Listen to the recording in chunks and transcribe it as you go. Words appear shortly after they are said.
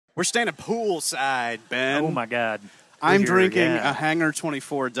We're staying at poolside, Ben. Oh, my God. I'm drinking a Hangar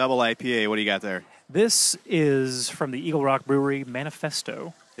 24 double IPA. What do you got there? This is from the Eagle Rock Brewery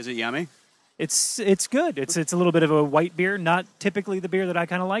Manifesto. Is it yummy? It's good. It's a little bit of a white beer. Not typically the beer that I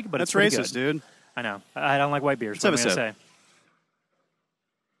kind of like, but That's it's pretty racist, good. dude. I know. I don't like white beers. What am I going to say?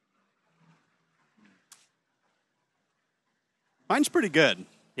 Mine's pretty good.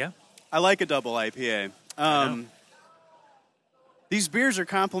 Yeah? I like a double IPA. These beers are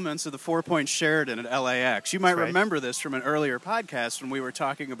compliments of the 4 Point Sheraton at LAX. You might remember this from an earlier podcast when we were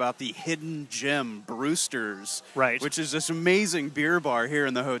talking about the hidden gem Brewsters, which is this amazing beer bar here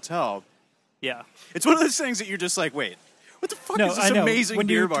in the hotel. Yeah. It's one of those things that you're just like, wait, what the fuck is this amazing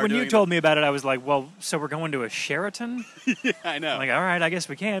beer bar When doing? you told me about it, I was like, well, so we're going to a Sheraton? Yeah, I know. I'm like, all right, I guess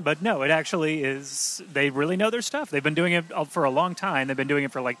we can. But no, it actually is, they really know their stuff. They've been doing it for a long time. They've been doing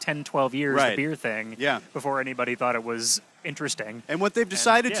it for like 10, 12 years, the beer thing, before anybody thought it was interesting. And what they've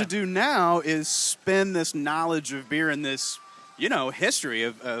decided to do now is spin this knowledge of beer and this, history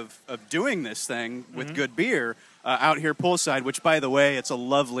of doing this thing with good beer out here poolside, which, by the way, it's a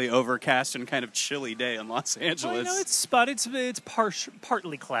lovely overcast and kind of chilly day in Los Angeles. Well, it's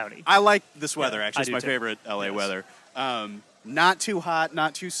partly cloudy. I like this weather, actually. It's my too. favorite LA weather. Not too hot,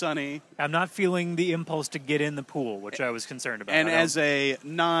 not too sunny. I'm not feeling the impulse to get in the pool, which I was concerned about. And as a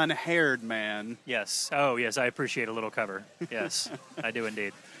non-haired man... Yes. Oh, yes, I appreciate a little cover. Yes, I do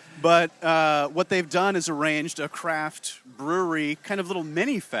indeed. But what they've done is arranged a craft brewery kind of little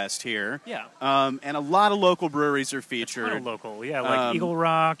mini fest here. Yeah. And a lot of local breweries are featured. A ton of local, like Eagle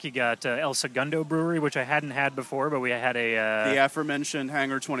Rock. You got El Segundo Brewery, which I hadn't had before, but we had the aforementioned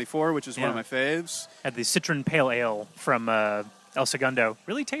Hangar 24, which is one of my faves. Had the Citron Pale Ale from El Segundo.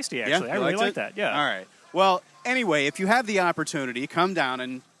 Really tasty, actually. I really like that. Yeah. All right. Well, anyway, if you have the opportunity, come down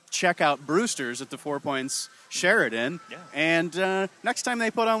and check out Brewster's at the 4 Points Sheraton. Yeah. And next time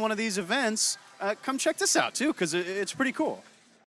they put on one of these events, come check this out, too, because it's pretty cool.